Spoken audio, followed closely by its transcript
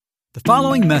The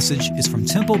following message is from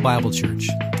Temple Bible Church.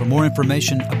 For more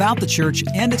information about the church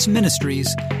and its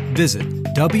ministries, visit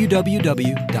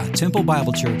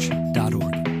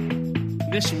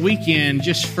www.templebiblechurch.org. This weekend,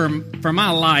 just for my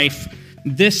life,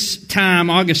 this time,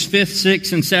 August 5th,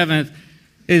 6th, and 7th,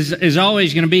 is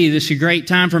always going to be this a great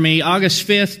time for me. August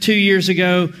 5th, 2 years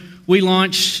ago, we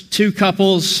launched two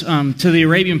couples to the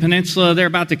Arabian Peninsula. They're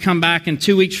about to come back in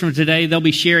 2 weeks from today. They'll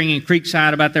be sharing in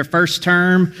Creekside about their first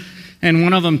term. And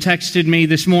one of them texted me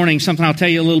this morning, something I'll tell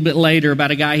you a little bit later, about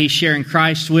a guy he's sharing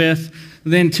Christ with.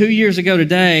 Then 2 years ago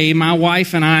today, my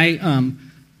wife and I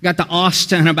got to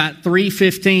Austin about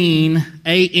 3:15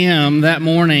 a.m. that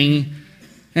morning.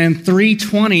 And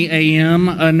 3:20 a.m.,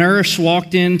 a nurse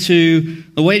walked into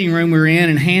the waiting room we were in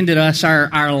and handed us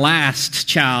our last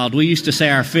child. We used to say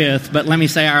our fifth, but let me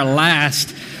say our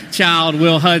last child,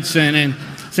 Will Hudson. And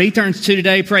so he turns 2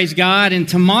 today, praise God, and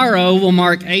tomorrow will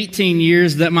mark 18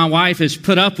 years that my wife has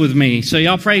put up with me. So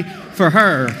y'all pray for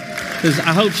her, because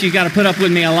I hope she got to put up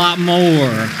with me a lot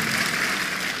more.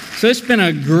 So it's been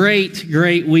a great,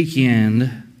 great weekend,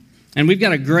 and we've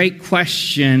got a great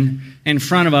question in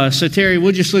front of us. So Terry,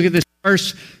 we'll just look at this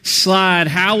first slide.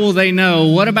 How will they know?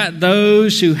 What about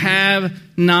those who have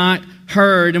not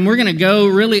heard? And we're going to go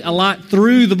really a lot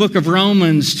through the book of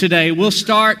Romans today. We'll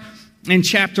start in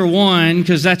chapter 1,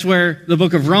 because that's where the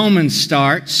book of Romans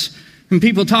starts. And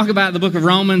people talk about the book of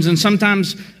Romans, and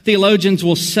sometimes theologians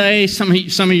will say, some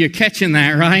of you are catching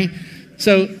that, right?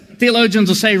 So theologians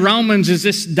will say Romans is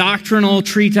this doctrinal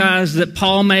treatise that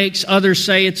Paul makes. Others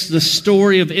say it's the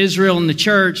story of Israel and the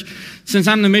church. Since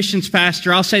I'm the missions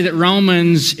pastor, I'll say that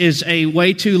Romans is a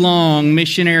way too long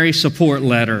missionary support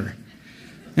letter.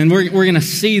 And we're going to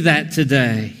see that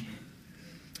today.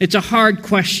 It's a hard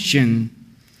question.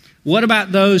 What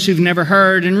about those who've never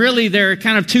heard? And really, there are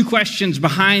kind of two questions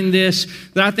behind this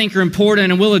that I think are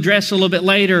important, and we'll address a little bit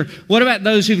later. What about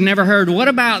those who've never heard? What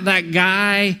about that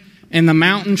guy in the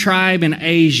mountain tribe in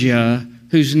Asia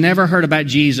who's never heard about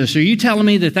Jesus? Are you telling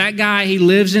me that guy, he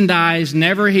lives and dies,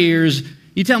 never hears,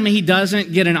 you tell me he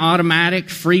doesn't get an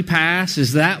automatic free pass?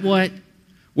 Is that what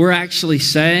we're actually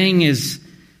saying? Is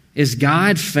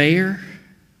God fair?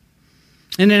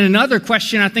 And then another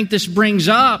question I think this brings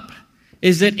up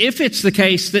is that if it's the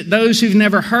case that those who've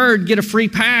never heard get a free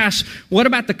pass, what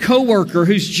about the coworker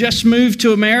who's just moved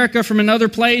to America from another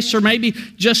place, or maybe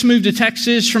just moved to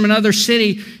Texas from another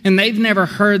city, and they've never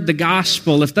heard the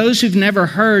gospel? If those who've never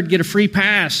heard get a free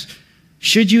pass,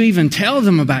 should you even tell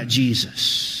them about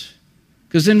Jesus?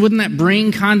 Because then wouldn't that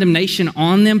bring condemnation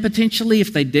on them potentially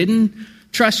if they didn't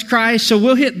trust Christ? So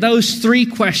we'll hit those three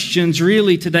questions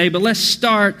really today, but let's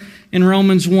start in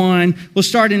Romans 1. We'll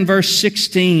start in verse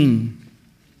 16.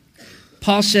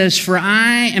 Paul says, "For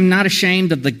I am not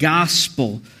ashamed of the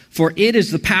gospel, for it is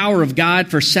the power of God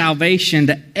for salvation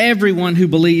to everyone who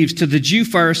believes, to the Jew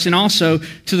first and also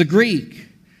to the Greek.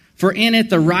 For in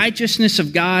it the righteousness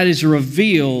of God is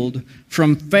revealed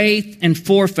from faith and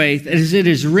for faith, as it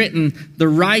is written, the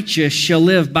righteous shall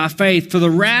live by faith. For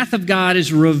the wrath of God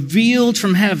is revealed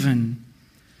from heaven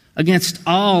against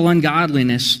all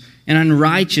ungodliness and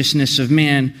unrighteousness of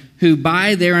men, who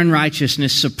by their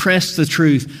unrighteousness suppress the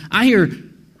truth." I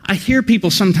hear people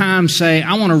sometimes say,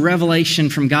 I want a revelation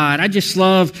from God. I just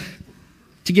love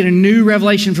to get a new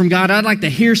revelation from God. I'd like to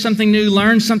hear something new,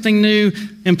 learn something new,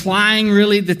 implying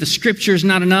really that the Scripture is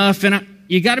not enough. And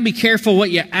you got to be careful what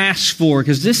you ask for,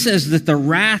 because this says that the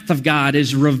wrath of God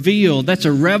is revealed. That's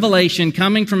a revelation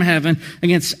coming from heaven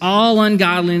against all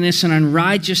ungodliness and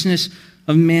unrighteousness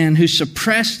of men who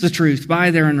suppress the truth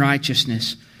by their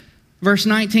unrighteousness. Verse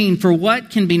 19, "For what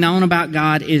can be known about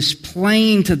God is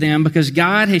plain to them, because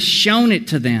God has shown it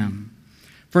to them.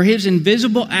 For His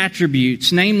invisible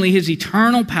attributes, namely His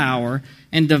eternal power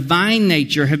and divine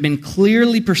nature, have been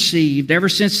clearly perceived ever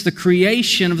since the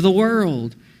creation of the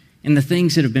world and the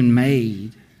things that have been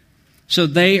made. So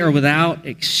they are without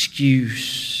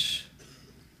excuse."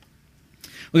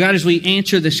 Well, God, as we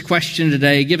answer this question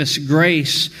today, give us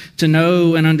grace to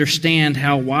know and understand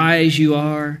how wise you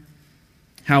are,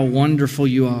 how wonderful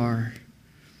you are,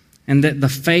 and that the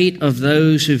fate of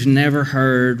those who've never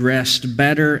heard rests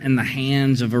better in the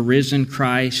hands of a risen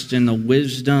Christ and the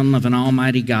wisdom of an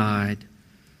almighty God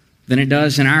than it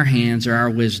does in our hands or our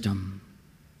wisdom.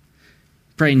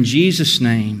 Pray in Jesus'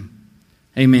 name,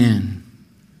 amen.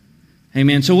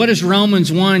 Amen. So what does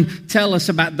Romans 1 tell us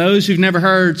about those who've never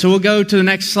heard? So we'll go to the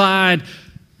next slide.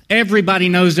 Everybody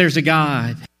knows there's a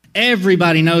God.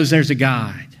 Everybody knows there's a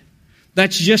God.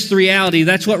 That's just the reality.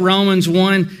 That's what Romans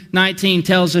 1:19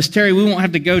 tells us. Terry, we won't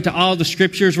have to go to all the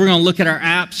scriptures. We're going to look at our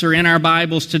apps or in our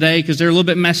Bibles today because they're a little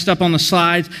bit messed up on the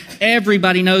slides.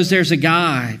 Everybody knows there's a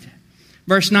God.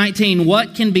 Verse 19,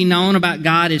 what can be known about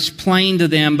God is plain to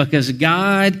them because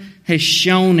God has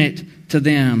shown it to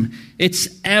them. It's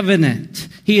evident.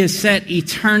 He has set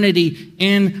eternity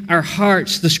in our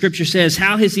hearts, the Scripture says.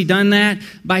 How has He done that?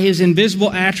 By His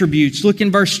invisible attributes. Look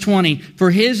in verse 20. For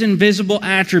His invisible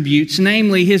attributes,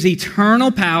 namely His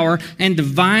eternal power and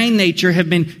divine nature, have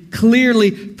been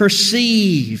clearly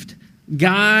perceived.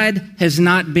 God has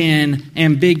not been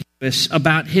ambiguous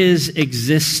about His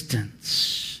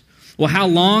existence. Well, how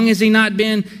long has He not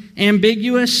been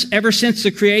ambiguous? Ever since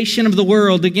the creation of the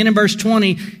world. Again in verse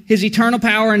 20, His eternal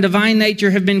power and divine nature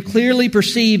have been clearly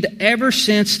perceived ever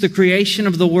since the creation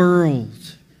of the world.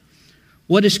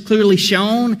 What is clearly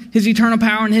shown? His eternal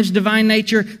power and His divine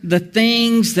nature, the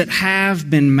things that have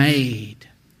been made.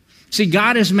 See,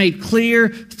 God has made clear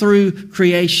through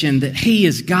creation that He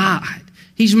is God.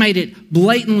 He's made it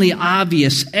blatantly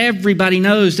obvious. Everybody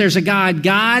knows there's a God.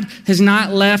 God has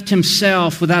not left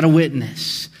Himself without a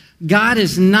witness. God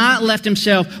has not left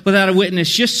Himself without a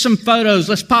witness. Just some photos.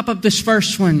 Let's pop up this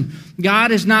first one. God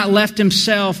has not left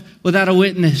Himself without a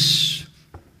witness.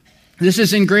 This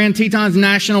is in Grand Tetons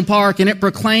National Park, and it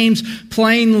proclaims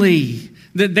plainly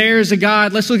that there's a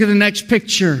God. Let's look at the next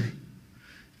picture.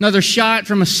 Another shot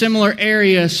from a similar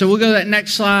area. So we'll go to that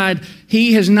next slide.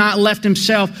 He has not left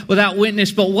Himself without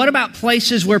witness. But what about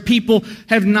places where people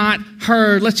have not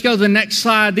heard? Let's go to the next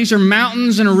slide. These are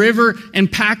mountains and a river in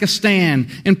Pakistan.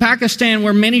 In Pakistan,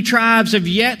 where many tribes have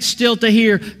yet still to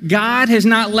hear, God has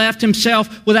not left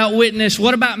Himself without witness.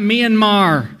 What about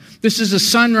Myanmar? This is a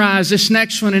sunrise, this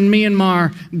next one in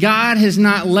Myanmar. God has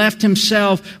not left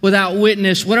Himself without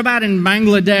witness. What about in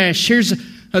Bangladesh? Here's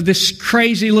this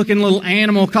crazy-looking little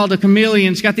animal called a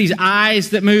chameleon. It's got these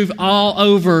eyes that move all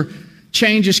over,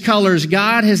 changes colors.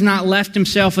 God has not left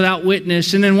Himself without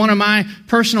witness. And then one of my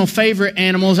personal favorite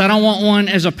animals, I don't want one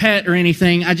as a pet or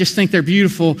anything, I just think they're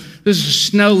beautiful. This is a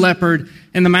snow leopard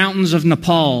in the mountains of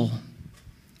Nepal.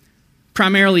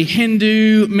 Primarily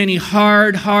Hindu, many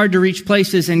hard to reach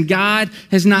places, and God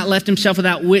has not left Himself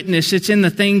without witness. It's in the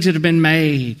things that have been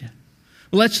made.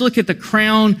 Let's look at the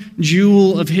crown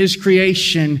jewel of His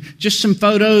creation. Just some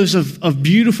photos of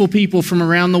beautiful people from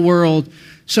around the world.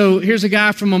 So here's a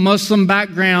guy from a Muslim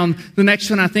background. The next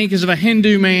one I think is of a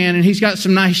Hindu man, and he's got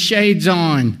some nice shades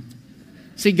on.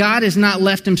 See, God has not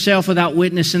left Himself without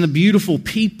witness in the beautiful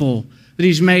people that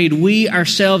He's made. We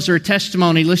ourselves are a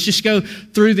testimony. Let's just go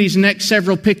through these next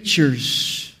several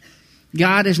pictures.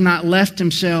 God has not left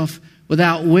Himself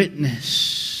without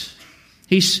witness.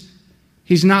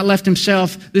 He's not left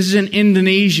Himself. This is in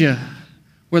Indonesia,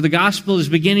 where the gospel is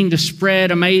beginning to spread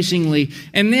amazingly.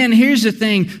 And then here's the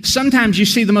thing. Sometimes you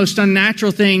see the most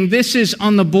unnatural thing. This is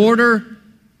on the border.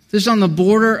 This is on the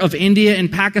border of India and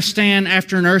Pakistan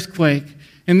after an earthquake.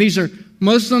 And these are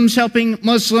Muslims helping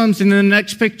Muslims. And then the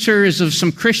next picture is of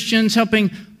some Christians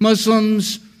helping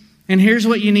Muslims. And here's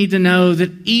what you need to know,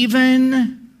 that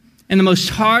even in the most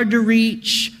hard to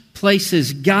reach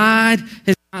places, God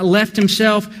has not left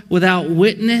Himself without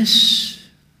witness.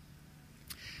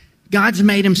 God's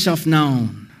made Himself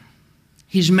known.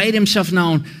 He's made Himself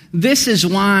known. This is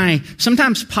why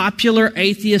sometimes popular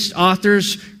atheist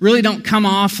authors really don't come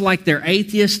off like they're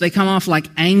atheists. They come off like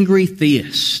angry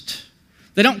theists.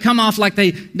 They don't come off like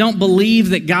they don't believe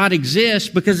that God exists,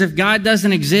 because if God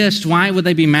doesn't exist, why would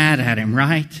they be mad at Him,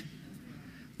 right?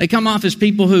 They come off as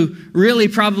people who really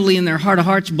probably in their heart of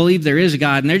hearts believe there is a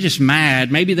God, and they're just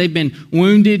mad. Maybe they've been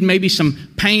wounded, maybe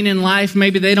some pain in life,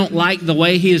 maybe they don't like the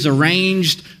way He has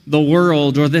arranged the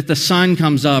world, or that the sun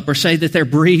comes up, or say that they're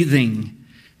breathing,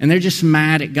 and they're just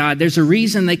mad at God. There's a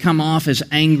reason they come off as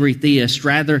angry theists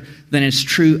rather than as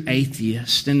true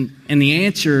atheists, and the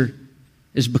answer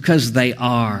is because they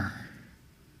are.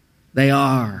 They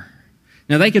are.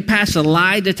 Now, they could pass a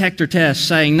lie detector test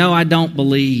saying, no, I don't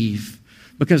believe,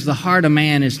 because the heart of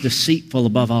man is deceitful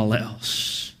above all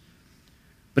else.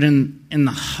 But in the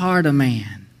heart of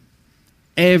man,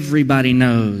 everybody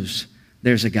knows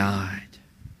there's a God.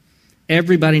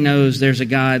 Everybody knows there's a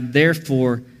God.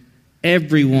 Therefore,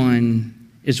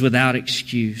 everyone is without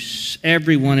excuse.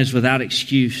 Everyone is without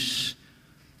excuse.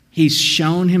 He's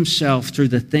shown Himself through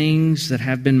the things that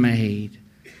have been made,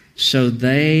 so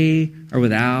they are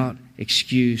without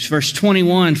excuse. Verse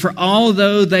 21, for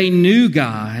although they knew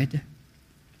God,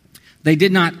 they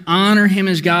did not honor Him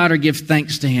as God or give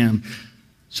thanks to Him.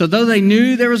 So though they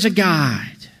knew there was a God,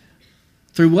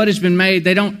 through what has been made,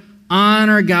 they don't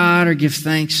honor God or give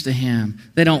thanks to Him.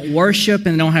 They don't worship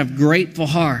and they don't have grateful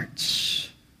hearts.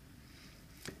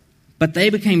 But they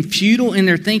became futile in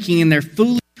their thinking, and their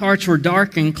foolish hearts were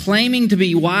darkened. Claiming to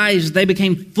be wise, they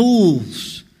became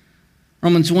fools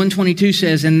Romans 1:22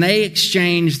 says, "And they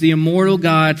exchanged the immortal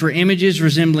God for images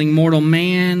resembling mortal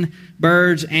man,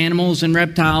 birds, animals, and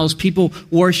reptiles." People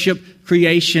worship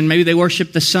creation. Maybe they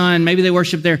worship the sun. Maybe they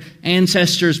worship their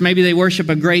ancestors. Maybe they worship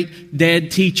a great dead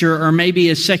teacher. Or maybe,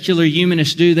 as secular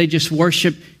humanists do, they just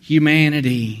worship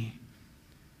humanity.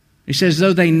 He says,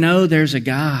 though they know there's a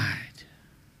God,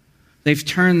 they've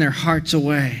turned their hearts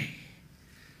away.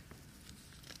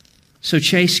 So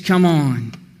Chase, come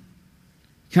on.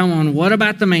 Come on, what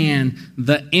about the man,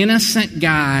 the innocent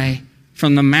guy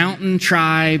from the mountain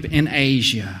tribe in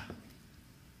Asia?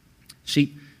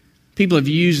 See, people have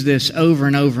used this over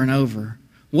and over and over.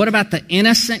 What about the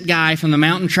innocent guy from the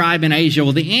mountain tribe in Asia?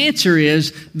 Well, the answer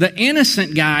is the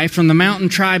innocent guy from the mountain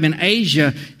tribe in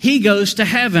Asia, he goes to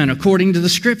heaven according to the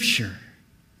Scripture.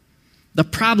 The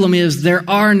problem is there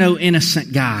are no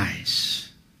innocent guys.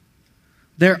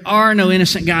 There are no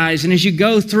innocent guys. And as you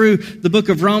go through the book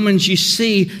of Romans, you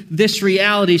see this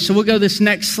reality. So we'll go to this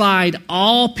next slide.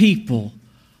 All people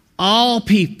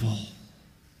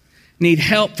need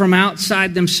help from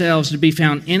outside themselves to be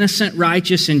found innocent,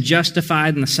 righteous, and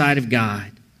justified in the sight of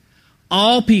God.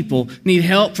 All people need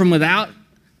help from without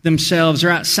themselves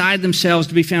or outside themselves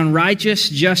to be found righteous,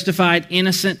 justified,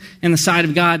 innocent in the sight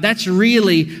of God. That's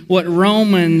really what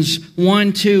Romans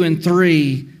 1, 2, and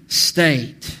 3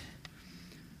 state.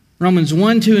 Romans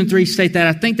 1, 2, and 3 state that.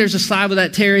 I think there's a slide with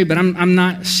that, Terry, but I'm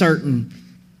not certain.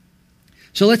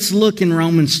 So let's look in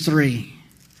Romans 3,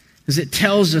 as it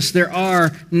tells us there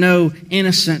are no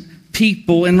innocent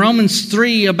people. In Romans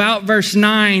 3, about verse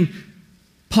 9,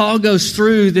 Paul goes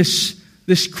through this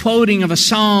quoting of a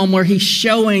psalm where he's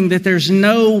showing that there's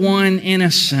no one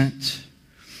innocent.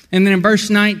 And then in verse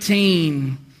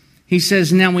 19, he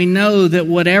says, "Now we know that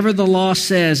whatever the law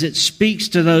says, it speaks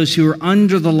to those who are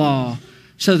under the law,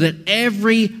 so that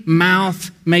every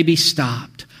mouth may be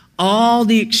stopped." All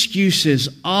the excuses,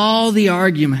 all the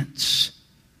arguments,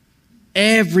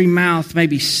 every mouth may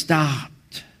be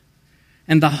stopped,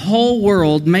 and the whole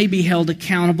world may be held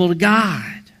accountable to God.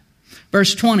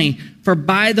 Verse 20, "For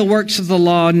by the works of the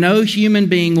law, no human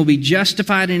being will be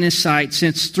justified in his sight,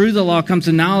 since through the law comes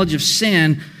the knowledge of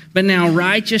sin. But now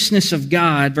righteousness of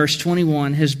God," verse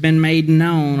 21, "has been made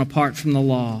known apart from the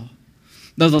law.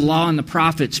 Though the law and the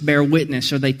prophets bear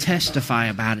witness," or they testify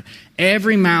about it.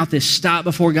 Every mouth is stopped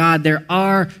before God. There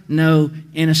are no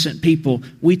innocent people.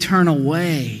 We turn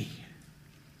away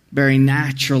very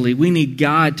naturally. We need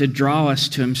God to draw us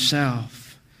to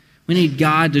Himself. We need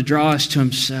God to draw us to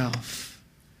Himself.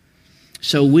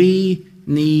 So we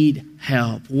need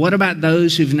help. What about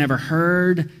those who've never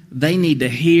heard? They need to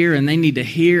hear, and they need to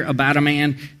hear about a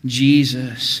man,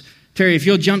 Jesus. Terry, if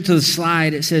you'll jump to the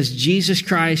slide, it says Jesus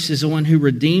Christ is the one who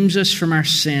redeems us from our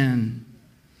sin.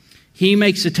 He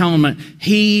makes atonement.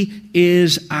 He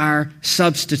is our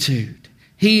substitute.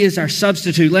 He is our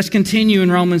substitute. Let's continue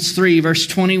in Romans 3, verse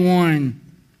 21.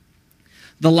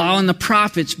 "The law and the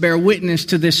prophets bear witness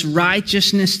to this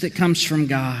righteousness that comes from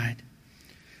God."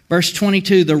 Verse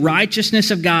 22, "The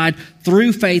righteousness of God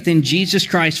through faith in Jesus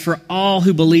Christ for all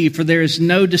who believe, for there is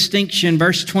no distinction."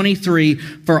 Verse 23,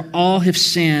 "For all have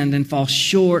sinned and fall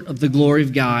short of the glory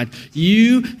of God."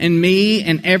 You and me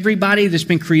and everybody that's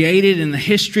been created in the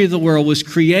history of the world was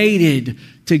created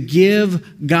to give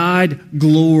God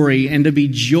glory and to be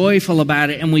joyful about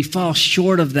it, and we fall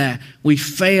short of that. We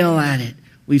fail at it.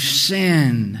 We've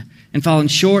sinned and fallen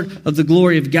short of the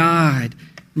glory of God.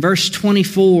 Verse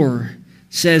 24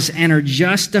 says, "And are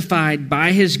justified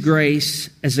by His grace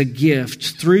as a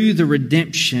gift through the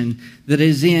redemption that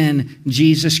is in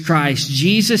Jesus Christ."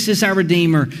 Jesus is our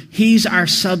Redeemer. He's our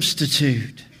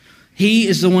substitute. He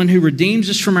is the one who redeems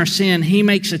us from our sin. He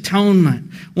makes atonement.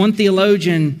 One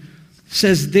theologian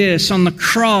says this: on the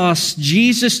cross,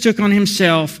 Jesus took on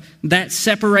Himself that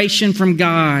separation from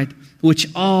God which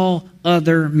all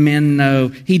other men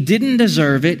know. He didn't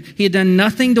deserve it. He had done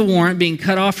nothing to warrant being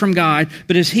cut off from God.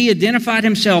 But as He identified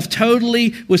Himself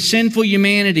totally with sinful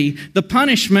humanity, the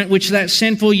punishment which that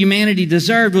sinful humanity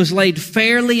deserved was laid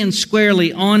fairly and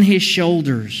squarely on His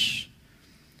shoulders.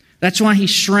 That's why He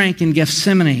shrank in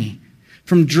Gethsemane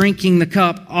from drinking the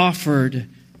cup offered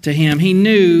to Him. He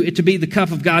knew it to be the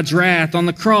cup of God's wrath. On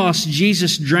the cross,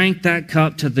 Jesus drank that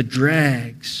cup to the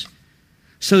dregs,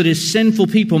 so that His sinful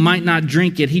people might not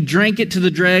drink it. He drank it to the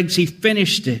dregs. He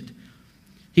finished it.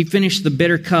 He finished the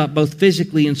bitter cup, both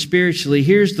physically and spiritually.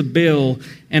 Here's the bill,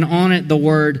 and on it the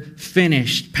word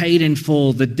 "finished," paid in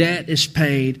full. The debt is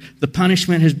paid. The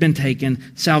punishment has been taken.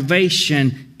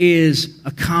 Salvation is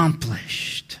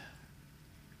accomplished.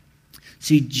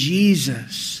 See,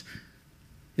 Jesus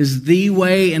is the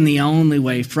way and the only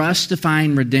way for us to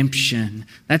find redemption.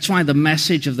 That's why the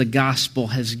message of the gospel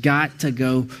has got to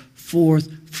go forth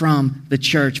from the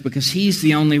church, because He's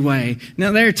the only way.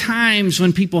 Now, there are times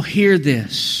when people hear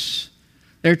this.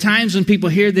 There are times when people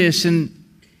hear this and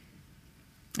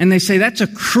they say, that's a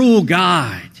cruel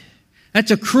God.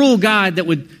 That's a cruel God that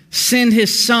would send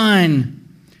His Son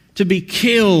to be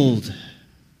killed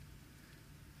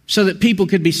so that people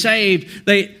could be saved.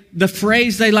 The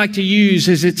phrase they like to use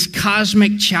is it's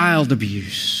cosmic child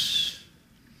abuse.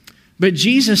 But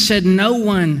Jesus said, no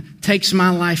one takes my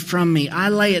life from me. I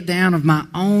lay it down of my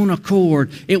own accord.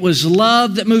 It was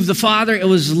love that moved the Father. It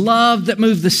was love that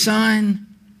moved the Son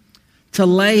to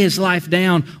lay His life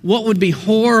down. What would be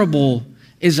horrible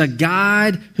is a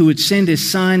God who would send His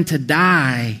Son to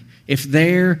die if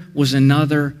there was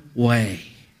another way.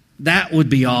 That would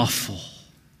be awful.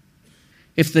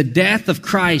 If the death of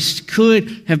Christ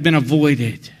could have been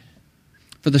avoided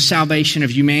for the salvation of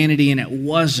humanity and it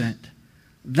wasn't,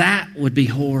 that would be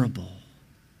horrible.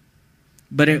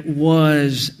 But it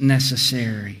was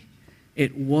necessary.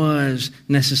 It was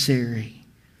necessary.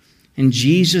 And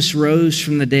Jesus rose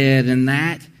from the dead, and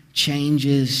that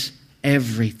changes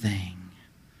everything.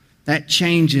 That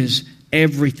changes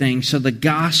everything. So the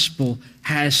gospel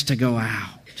has to go out.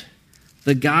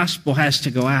 The gospel has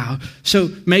to go out. So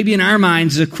maybe in our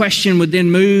minds, the question would then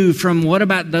move from what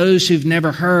about those who've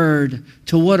never heard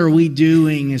to what are we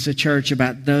doing as a church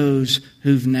about those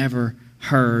who've never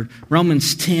heard?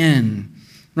 Romans 10.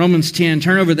 Romans 10.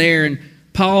 Turn over there, and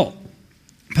Paul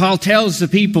tells the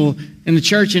people in the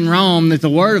church in Rome that the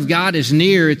Word of God is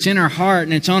near. It's in our heart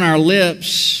and it's on our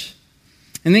lips.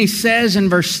 And then he says in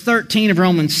verse 13 of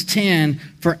Romans 10,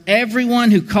 for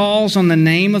everyone who calls on the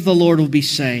name of the Lord will be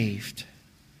saved.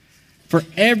 For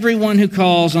everyone who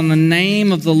calls on the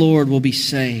name of the Lord will be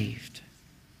saved.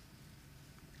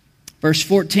 Verse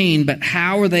 14, but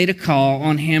how are they to call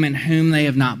on Him in whom they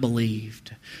have not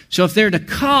believed? So if they're to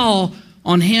call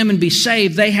on Him and be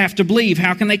saved, they have to believe.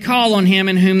 How can they call on Him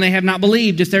in whom they have not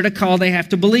believed? If they're to call, they have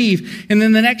to believe. And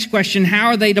then the next question, how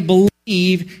are they to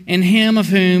believe in Him of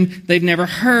whom they've never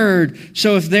heard?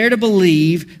 So if they're to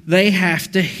believe, they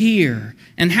have to hear.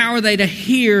 And how are they to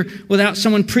hear without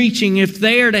someone preaching? If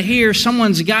they are to hear,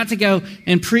 someone's got to go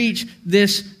and preach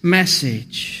this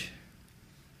message.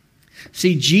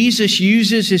 See, Jesus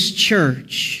uses His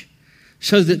church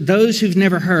so that those who've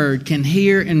never heard can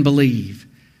hear and believe.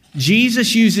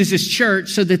 Jesus uses His church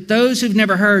so that those who've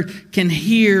never heard can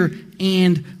hear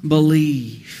and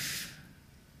believe.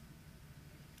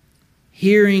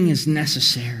 Hearing is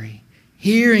necessary.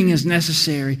 Hearing is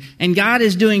necessary. And God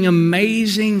is doing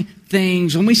amazing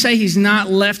things. When we say He's not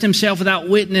left Himself without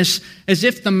witness, as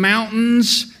if the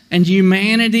mountains and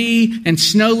humanity and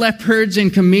snow leopards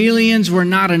and chameleons were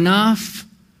not enough,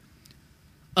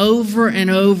 over and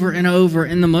over and over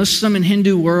in the Muslim and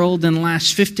Hindu world in the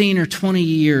last 15 or 20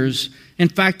 years. In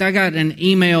fact, I got an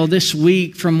email this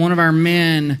week from one of our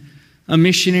men, a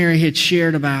missionary had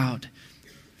shared about.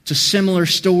 It's a similar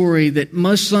story that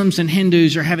Muslims and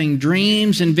Hindus are having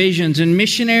dreams and visions, and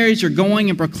missionaries are going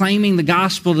and proclaiming the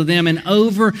gospel to them, and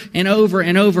over and over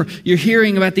and over, you're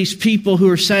hearing about these people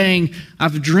who are saying,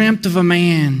 I've dreamt of a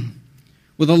man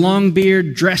with a long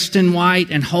beard, dressed in white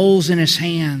and holes in his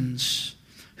hands,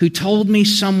 who told me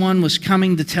someone was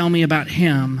coming to tell me about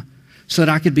him so that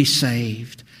I could be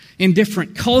saved. In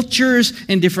different cultures,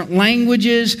 in different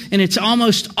languages, and it's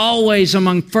almost always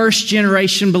among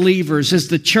first-generation believers. As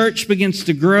the church begins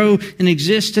to grow and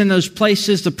exist in those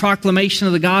places, the proclamation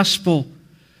of the gospel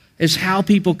is how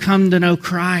people come to know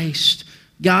Christ.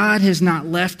 God has not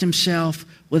left Himself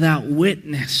without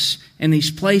witness in these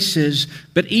places,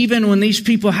 but even when these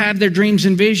people have their dreams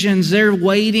and visions, they're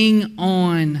waiting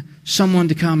on someone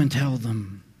to come and tell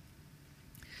them.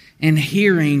 And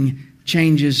hearing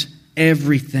changes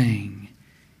everything.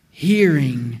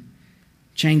 Hearing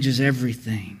changes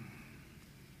everything.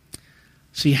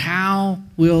 See, how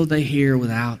will they hear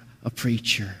without a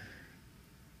preacher?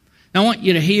 Now I want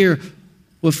you to hear,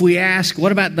 if we ask,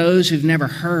 what about those who've never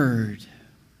heard?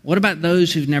 What about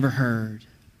those who've never heard?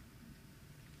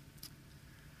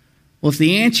 Well, if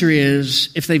the answer is,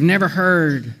 if they've never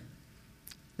heard,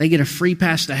 they get a free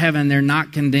pass to heaven, they're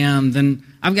not condemned, then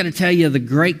I've got to tell you, the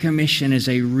Great Commission is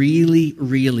a really,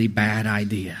 really bad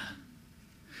idea.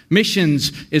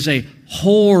 Missions is a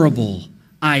horrible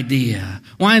idea.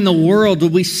 Why in the world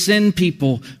would we send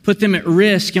people, put them at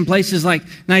risk in places like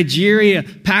Nigeria,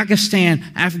 Pakistan,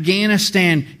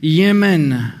 Afghanistan,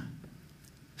 Yemen,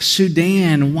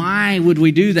 Sudan? Why would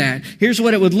we do that? Here's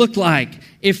what it would look like.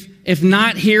 If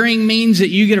not hearing means that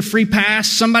you get a free pass,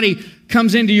 somebody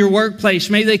comes into your workplace,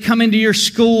 maybe they come into your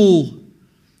school,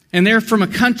 and they're from a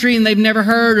country and they've never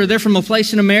heard, or they're from a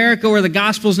place in America where the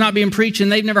gospel's not being preached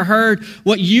and they've never heard,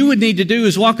 what you would need to do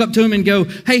is walk up to them and go,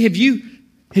 hey, have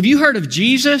you heard of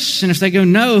Jesus? And if they go,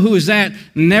 no, who is that?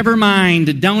 Never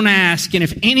mind, don't ask. And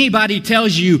if anybody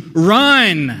tells you,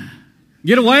 run,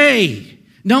 get away,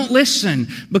 don't listen.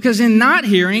 Because in not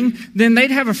hearing, then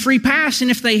they'd have a free pass.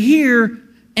 And if they hear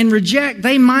and reject,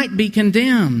 they might be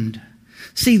condemned.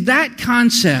 See, that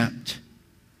concept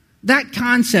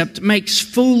makes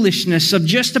foolishness of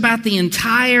just about the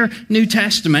entire New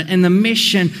Testament and the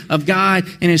mission of God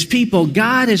and His people.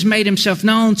 God has made Himself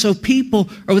known, so people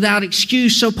are without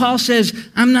excuse. So Paul says,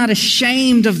 I'm not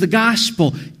ashamed of the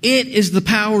gospel. It is the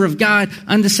power of God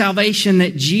unto salvation,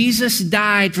 that Jesus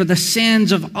died for the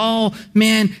sins of all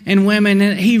men and women,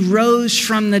 and He rose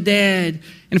from the dead.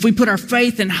 And if we put our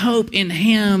faith and hope in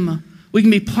Him, we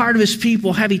can be part of His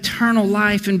people, have eternal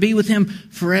life, and be with Him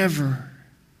forever.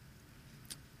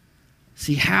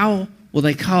 See, how will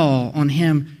they call on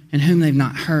Him in whom they've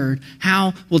not heard?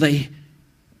 How will they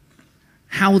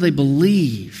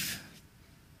believe?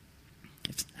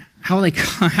 How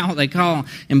will they call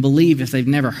and believe if they've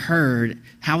never heard?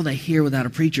 How will they hear without a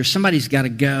preacher? Somebody's got to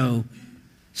go.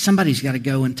 Somebody's got to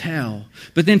go and tell.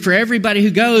 But then for everybody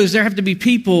who goes, there have to be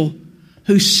people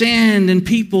who send and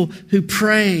people who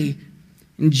pray.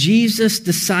 And Jesus'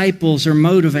 disciples are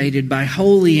motivated by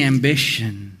holy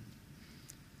ambition,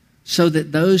 so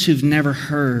that those who've never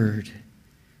heard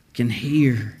can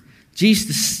hear.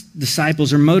 Jesus'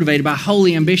 disciples are motivated by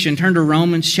holy ambition. Turn to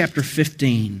Romans chapter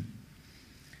 15.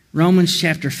 Romans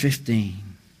chapter 15.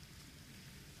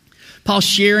 Paul's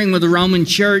sharing with the Roman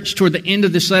church toward the end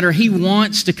of this letter. He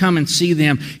wants to come and see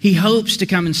them. He hopes to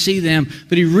come and see them,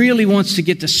 but he really wants to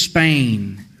get to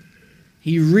Spain.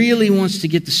 He really wants to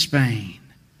get to Spain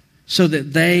so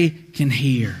that they can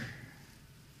hear.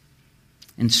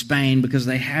 In Spain, because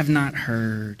they have not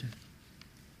heard.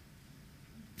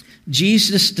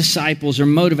 Jesus' disciples are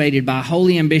motivated by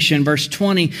holy ambition. Verse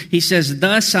 20, he says,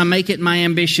 thus I make it my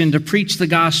ambition to preach the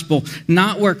gospel,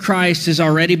 not where Christ has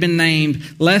already been named,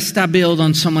 lest I build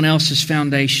on someone else's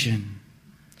foundation.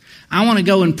 I want to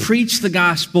go and preach the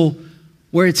gospel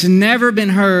where it's never been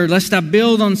heard, lest I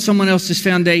build on someone else's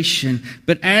foundation.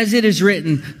 But as it is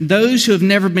written, those who have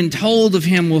never been told of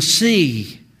Him will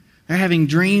see. They're having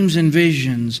dreams and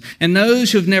visions. And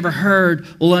those who have never heard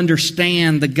will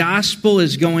understand. The gospel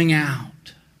is going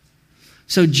out.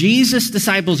 So Jesus'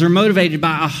 disciples are motivated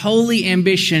by a holy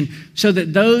ambition so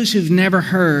that those who've never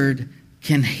heard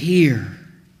can hear.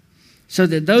 So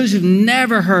that those who've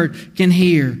never heard can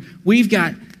hear. We've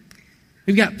got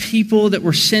people that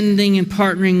we're sending and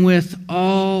partnering with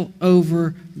all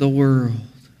over the world.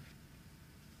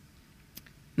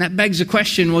 That begs the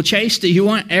question, well, Chase, do you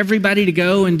want everybody to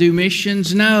go and do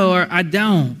missions? No, I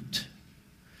don't.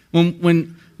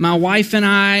 When my wife and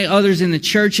I, others in the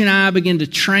church and I begin to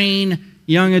train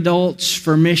young adults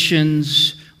for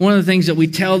missions, one of the things that we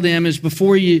tell them is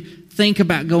before you think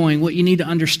about going, what you need to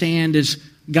understand is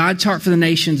God's heart for the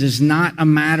nations is not a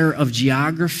matter of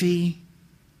geography.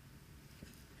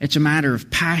 It's a matter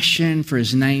of passion for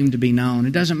His name to be known.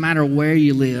 It doesn't matter where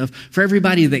you live. For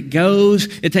everybody that goes,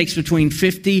 it takes between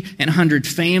 50 and 100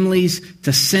 families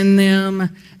to send them.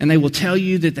 And they will tell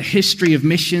you that the history of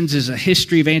missions is a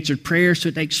history of answered prayer. So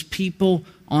it takes people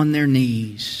on their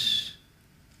knees.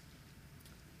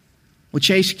 Well,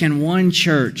 Chase, can one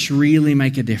church really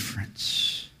make a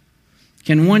difference?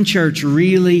 Can one church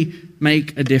really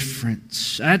make a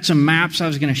difference? I had some maps I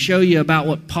was going to show you about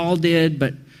what Paul did,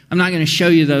 but I'm not going to show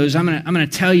you those. I'm going to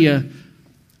tell you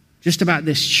just about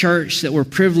this church that we're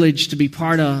privileged to be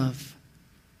part of.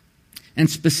 And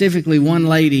specifically one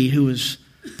lady who was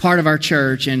part of our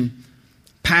church and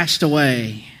passed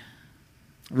away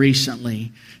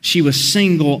recently. She was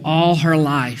single all her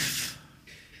life.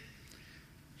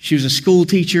 She was a school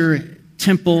teacher at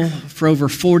Temple for over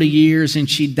 40 years, and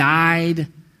she died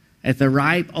at the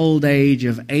ripe old age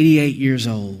of 88 years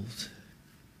old.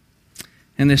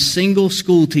 And this single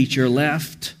school teacher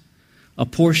left a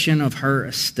portion of her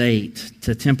estate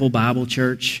to Temple Bible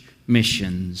Church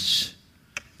Missions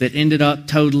that ended up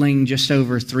totaling just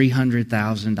over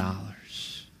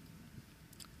 $300,000.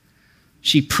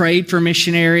 She prayed for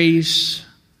missionaries.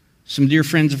 Some dear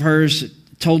friends of hers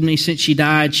told me since she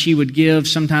died, she would give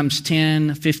sometimes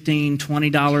 $10, $15,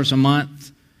 $20 a month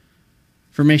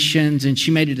for missions, and she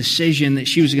made a decision that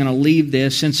she was going to leave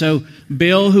this. And so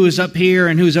Bill, who is up here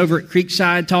and who was over at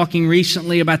Creekside talking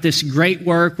recently about this great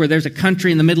work where there's a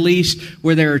country in the Middle East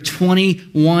where there are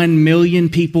 21 million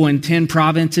people in 10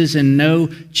 provinces and no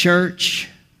church.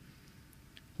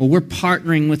 Well, we're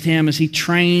partnering with him as he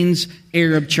trains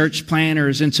Arab church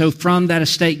planters. And so from that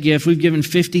estate gift, we've given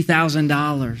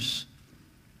 $50,000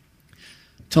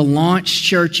 to launch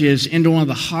churches into one of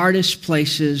the hardest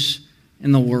places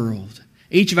in the world.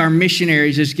 Each of our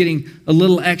missionaries is getting a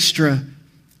little extra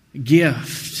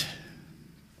gift.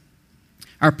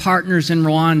 Our partners in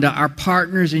Rwanda, our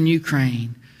partners in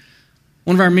Ukraine.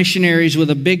 One of our missionaries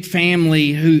with a big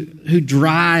family who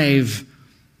drive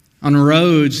on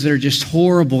roads that are just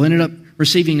horrible ended up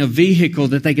receiving a vehicle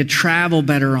that they could travel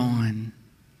better on.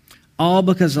 All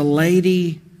because a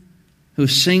lady who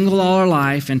was single all her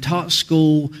life and taught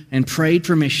school and prayed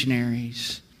for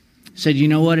missionaries said, you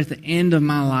know what, at the end of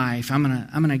my life, I'm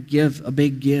gonna give a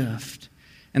big gift.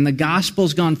 And the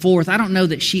gospel's gone forth. I don't know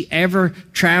that she ever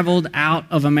traveled out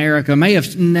of America, may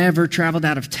have never traveled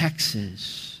out of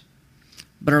Texas.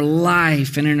 But her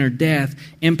life and in her death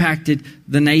impacted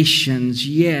the nations.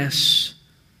 Yes,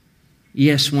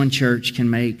 one church can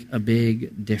make a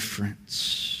big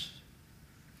difference.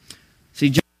 See,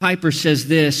 John Piper says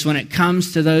this, when it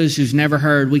comes to those who's never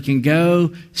heard, we can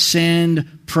go, send,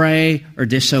 pray, or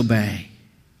disobey.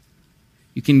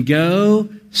 You can go,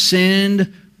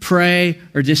 send, pray,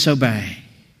 or disobey.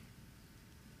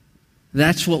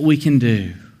 That's what we can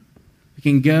do. We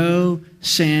can go,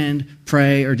 send,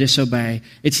 pray, or disobey.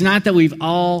 It's not that we've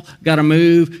all got to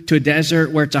move to a desert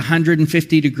where it's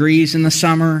 150 degrees in the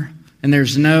summer and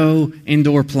there's no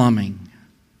indoor plumbing.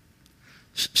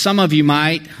 Some of you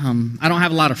might. I don't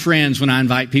have a lot of friends when I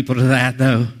invite people to that,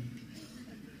 though.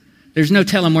 There's no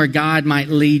telling where God might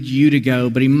lead you to go,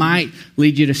 but He might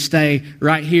lead you to stay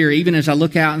right here. Even as I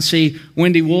look out and see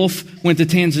Wendy Wolf went to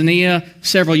Tanzania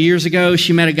several years ago.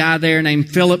 She met a guy there named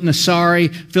Philip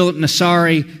Nasari. Philip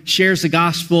Nasari shares the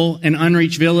gospel in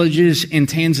unreached villages in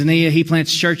Tanzania. He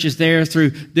plants churches there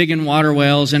through digging water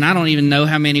wells, and I don't even know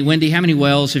how many. Wendy, how many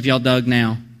wells have y'all dug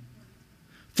now?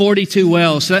 42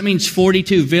 wells. So that means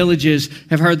 42 villages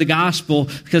have heard the gospel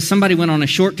because somebody went on a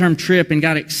short-term trip and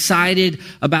got excited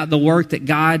about the work that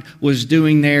God was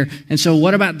doing there. And so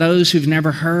what about those who've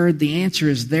never heard? The answer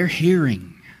is they're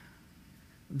hearing.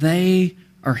 They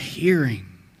are hearing.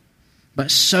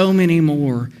 But so many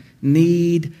more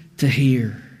need to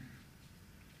hear.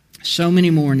 So many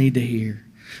more need to hear.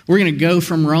 We're going to go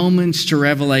from Romans to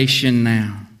Revelation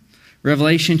now.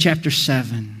 Revelation chapter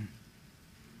 7.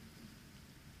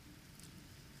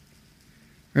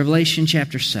 Revelation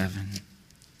chapter 7.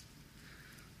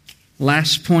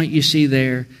 Last point you see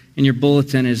there in your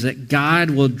bulletin is that God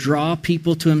will draw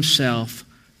people to Himself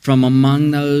from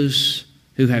among those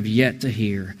who have yet to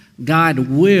hear. God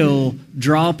will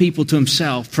draw people to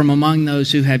Himself from among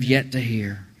those who have yet to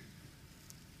hear.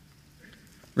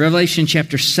 Revelation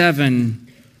chapter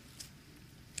 7,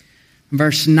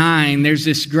 verse 9, there's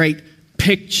this great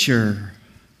picture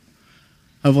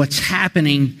of what's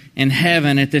happening in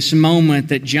heaven at this moment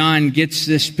that John gets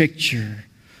this picture.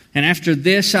 And after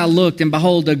this I looked, and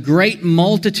behold, a great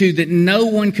multitude that no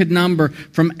one could number,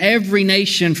 from every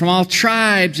nation, from all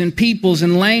tribes and peoples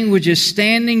and languages,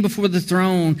 standing before the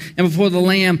throne and before the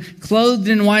Lamb, clothed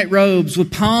in white robes,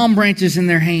 with palm branches in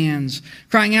their hands,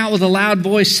 crying out with a loud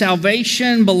voice,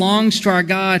 "Salvation belongs to our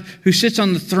God who sits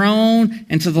on the throne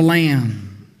and to the Lamb."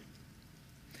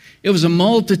 It was a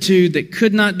multitude that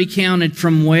could not be counted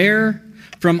from where?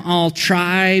 From all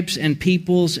tribes and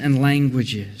peoples and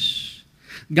languages.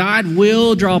 God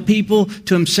will draw people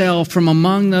to Himself from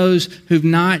among those who've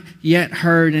not yet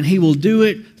heard, and He will do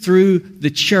it through the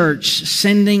church,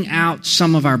 sending out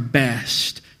some of our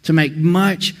best to make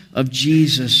much of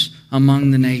Jesus among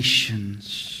the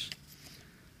nations.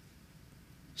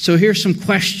 So here's some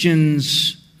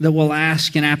questions that we'll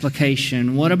ask in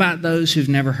application. What about those who've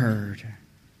never heard?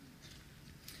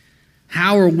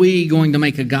 How are we going to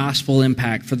make a gospel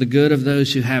impact for the good of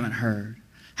those who haven't heard?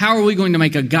 How are we going to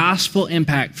make a gospel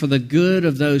impact for the good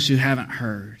of those who haven't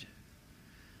heard?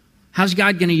 How's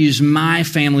God going to use my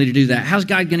family to do that? How's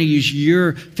God going to use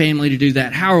your family to do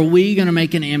that? How are we going to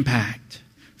make an impact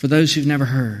for those who've never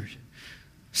heard?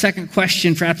 Second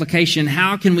question for application,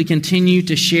 how can we continue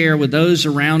to share with those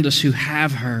around us who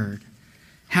have heard?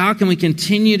 How can we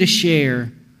continue to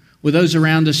share with those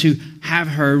around us who have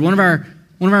heard? One of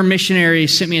our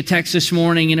missionaries sent me a text this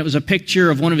morning, and it was a picture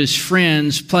of one of his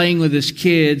friends playing with his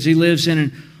kids. He lives in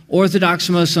an Orthodox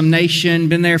Muslim nation,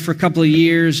 been there for a couple of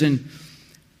years, and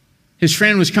his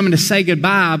friend was coming to say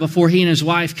goodbye before he and his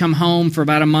wife come home for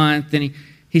about a month. And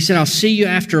he said, "I'll see you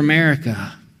after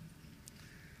America.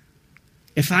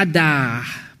 If I die,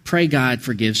 pray God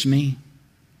forgives me."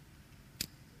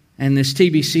 And this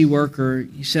TBC worker,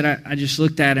 he said, I just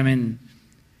looked at him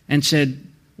and said,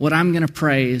 what I'm going to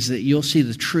pray is that you'll see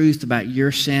the truth about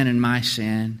your sin and my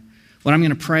sin. What I'm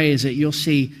going to pray is that you'll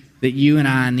see that you and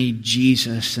I need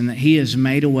Jesus and that He has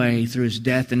made a way through His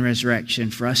death and resurrection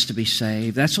for us to be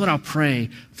saved. That's what I'll pray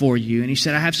for you. And he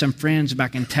said, I have some friends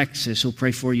back in Texas who'll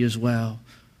pray for you as well.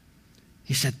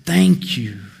 He said, thank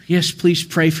you. Yes, please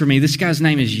pray for me. This guy's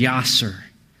name is Yasser.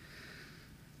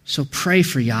 So pray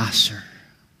for Yasser.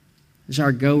 As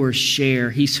our goers share,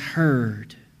 he's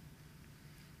heard.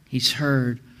 He's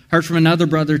heard. Heard from another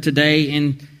brother today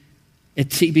at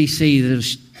TBC that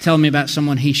was telling me about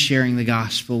someone he's sharing the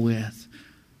gospel with.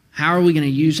 How are we going to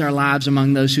use our lives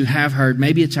among those who have heard?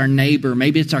 Maybe it's our neighbor.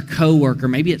 Maybe it's our coworker.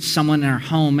 Maybe it's someone in our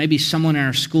home. Maybe someone in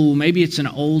our school. Maybe it's an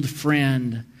old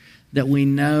friend that we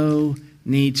know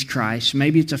needs Christ.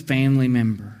 Maybe it's a family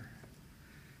member.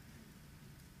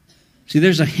 See,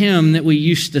 there's a hymn that we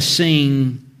used to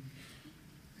sing.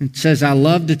 It says, I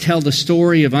love to tell the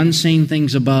story of unseen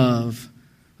things above,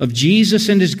 of Jesus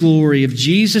and His glory, of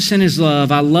Jesus and His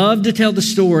love. I love to tell the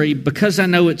story because I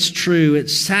know it's true. It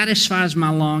satisfies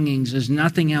my longings as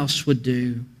nothing else would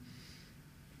do.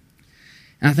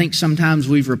 And I think sometimes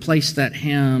we've replaced that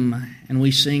hymn and we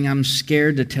sing, I'm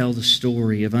scared to tell the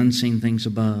story of unseen things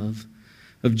above,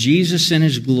 of Jesus and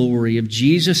His glory, of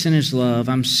Jesus and His love.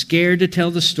 I'm scared to tell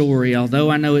the story,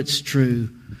 although I know it's true.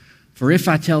 For if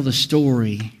I tell the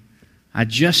story, I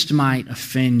just might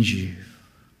offend you.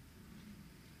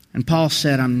 And Paul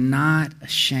said, I'm not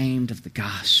ashamed of the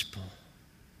gospel,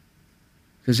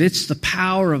 because it's the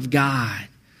power of God,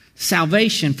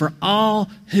 salvation for all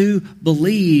who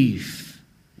believe,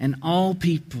 and all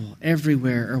people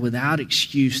everywhere are without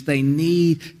excuse. They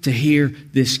need to hear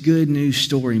this good news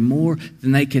story more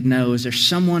than they could know. Is there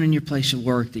someone in your place of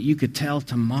work that you could tell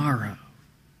tomorrow?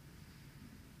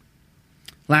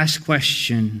 Last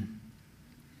question.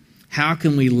 How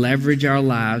can we leverage our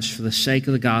lives for the sake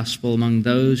of the gospel among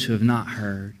those who have not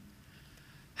heard?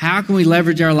 How can we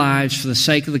leverage our lives for the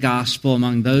sake of the gospel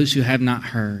among those who have not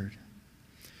heard?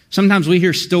 Sometimes we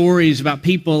hear stories about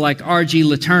people like R.G.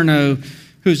 Letourneau,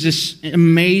 who's this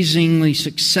amazingly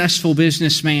successful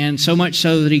businessman, so much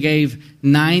so that he gave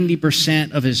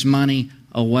 90% of his money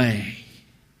away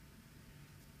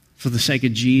for the sake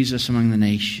of Jesus among the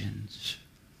nations.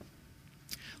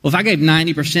 Well, if I gave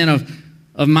 90%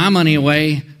 of my money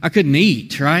away, I couldn't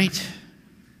eat, right?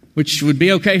 Which would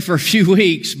be okay for a few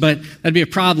weeks, but that'd be a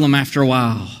problem after a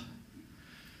while.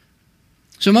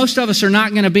 So most of us are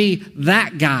not going to be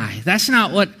that guy. That's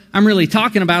not what I'm really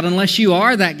talking about, unless you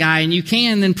are that guy, and you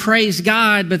can, then praise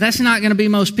God, but that's not going to be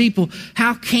most people.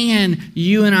 How can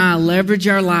you and I leverage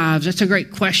our lives? That's a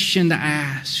great question to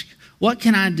ask. What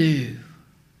can I do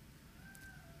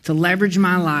to leverage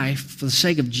my life for the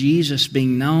sake of Jesus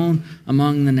being known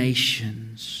among the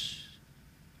nations?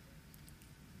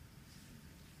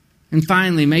 And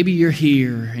finally, maybe you're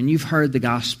here and you've heard the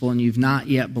gospel and you've not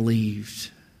yet believed.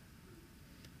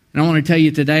 And I want to tell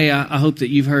you today, I hope that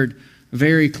you've heard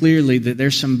very clearly that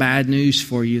there's some bad news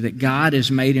for you, that God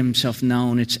has made Himself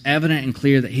known. It's evident and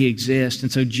clear that He exists.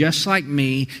 And so just like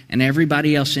me and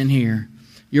everybody else in here,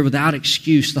 you're without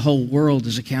excuse. The whole world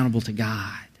is accountable to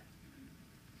God.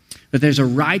 But there's a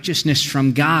righteousness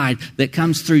from God that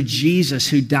comes through Jesus,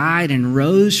 who died and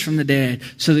rose from the dead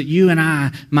so that you and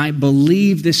I might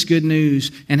believe this good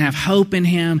news and have hope in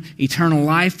Him, eternal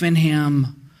life in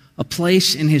Him, a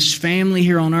place in His family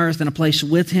here on earth, and a place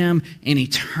with Him in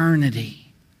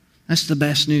eternity. That's the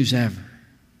best news ever.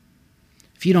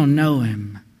 If you don't know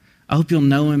Him, I hope you'll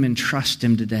know Him and trust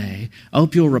Him today. I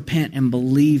hope you'll repent and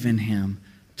believe in Him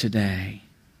today.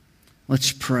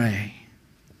 Let's pray.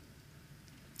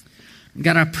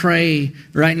 God, I pray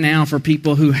right now for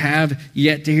people who have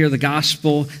yet to hear the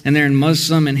gospel, and they're in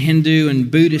Muslim and Hindu and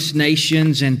Buddhist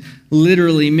nations, and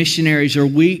literally missionaries are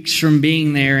weeks from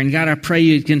being there. And God, I pray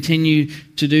You'd continue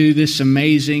to do this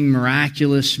amazing,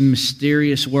 miraculous,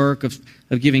 mysterious work of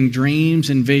giving dreams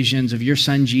and visions of Your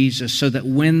Son Jesus, so that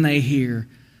when they hear,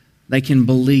 they can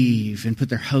believe and put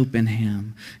their hope in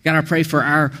Him. God, I pray for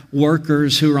our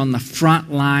workers who are on the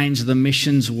front lines of the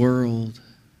missions world.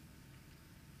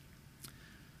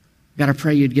 God, I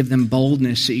pray You'd give them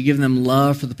boldness, that You give them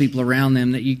love for the people around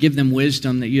them, that You give them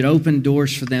wisdom, that You'd open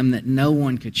doors for them that no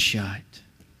one could shut.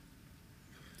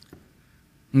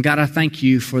 And God, I thank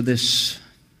You for this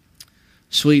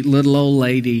sweet little old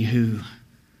lady who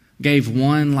gave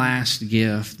one last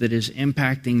gift that is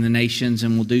impacting the nations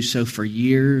and will do so for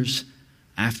years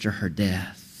after her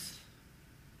death.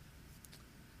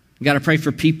 God, I pray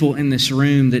for people in this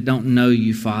room that don't know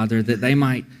You, Father, that they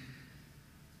might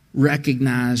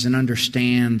recognize and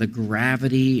understand the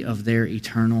gravity of their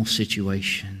eternal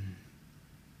situation.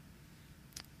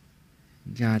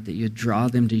 God, that you'd draw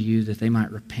them to you, that they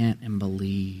might repent and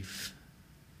believe.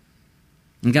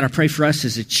 And God, I pray for us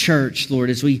as a church, Lord,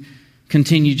 as we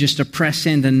continue just to press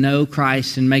in to know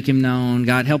Christ and make Him known.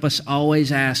 God, help us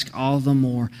always ask all the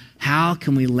more, how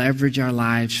can we leverage our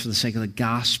lives for the sake of the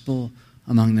gospel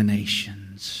among the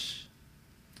nations?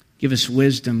 Give us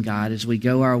wisdom, God, as we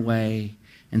go our way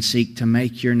and seek to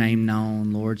make your name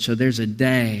known, Lord. So there's a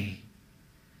day,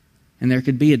 and there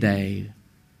could be a day,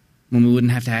 when we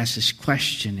wouldn't have to ask this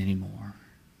question anymore,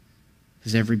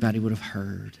 because everybody would have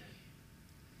heard.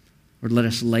 Lord, let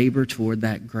us labor toward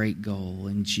that great goal.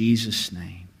 In Jesus'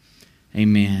 name,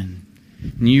 amen.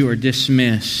 And you are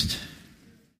dismissed.